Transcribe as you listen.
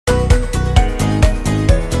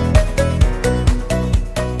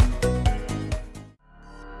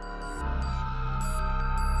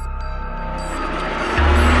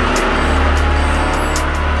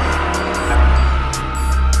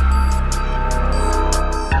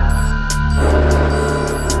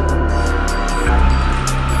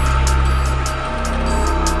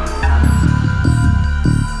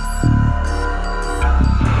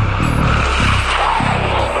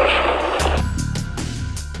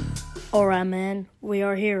Alright, man, we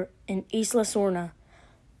are here in Isla Sorna.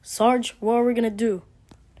 Sarge, what are we gonna do?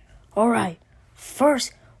 Alright,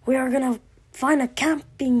 first we are gonna find a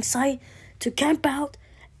camping site to camp out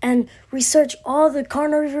and research all the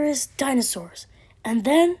carnivorous dinosaurs. And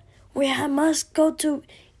then we must go to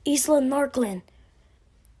Isla Narkland.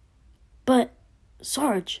 But,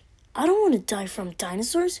 Sarge, I don't want to die from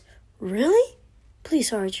dinosaurs. Really? Please,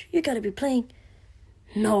 Sarge, you gotta be playing.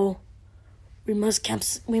 No. We must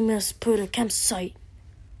put a campsite.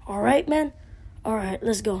 Alright, man? Alright,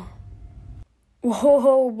 let's go.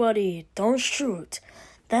 Whoa, buddy, don't shoot.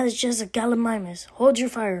 That is just a gallimimus. Hold your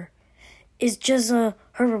fire. It's just a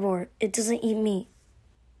herbivore. It doesn't eat meat.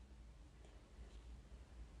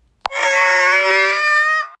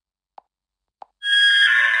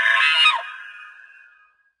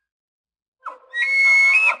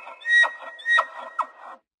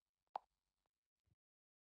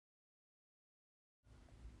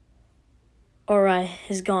 Alright,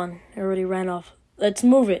 it's gone. It already ran off. Let's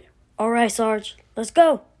move it. Alright, Sarge, let's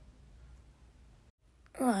go.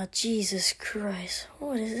 Oh, Jesus Christ.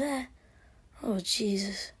 What is that? Oh,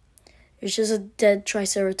 Jesus. It's just a dead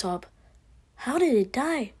triceratop. How did it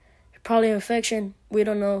die? Probably infection. We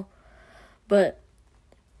don't know. But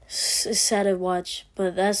it's sad to watch.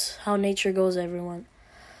 But that's how nature goes, everyone.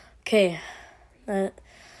 Okay. It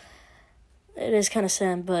is kind of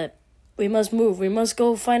sad, but we must move. We must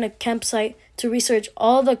go find a campsite to research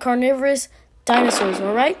all the carnivorous dinosaurs,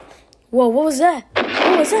 alright? Whoa, what was that?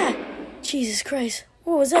 What was that? Jesus Christ.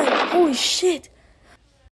 What was that? Holy shit.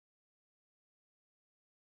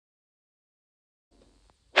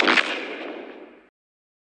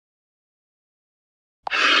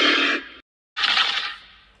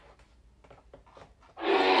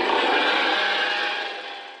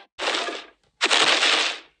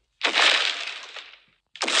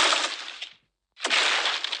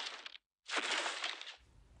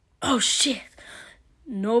 Oh shit.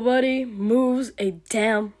 Nobody moves a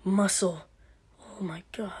damn muscle. Oh my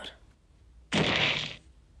God.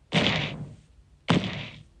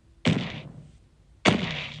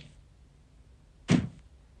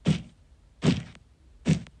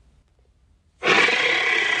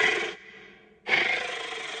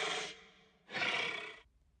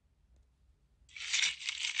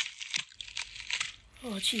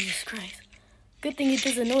 Oh, Jesus Christ. Good thing he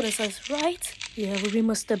doesn't notice us, right? Yeah, we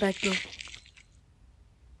must step back though.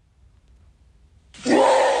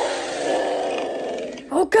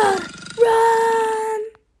 Oh God! Run!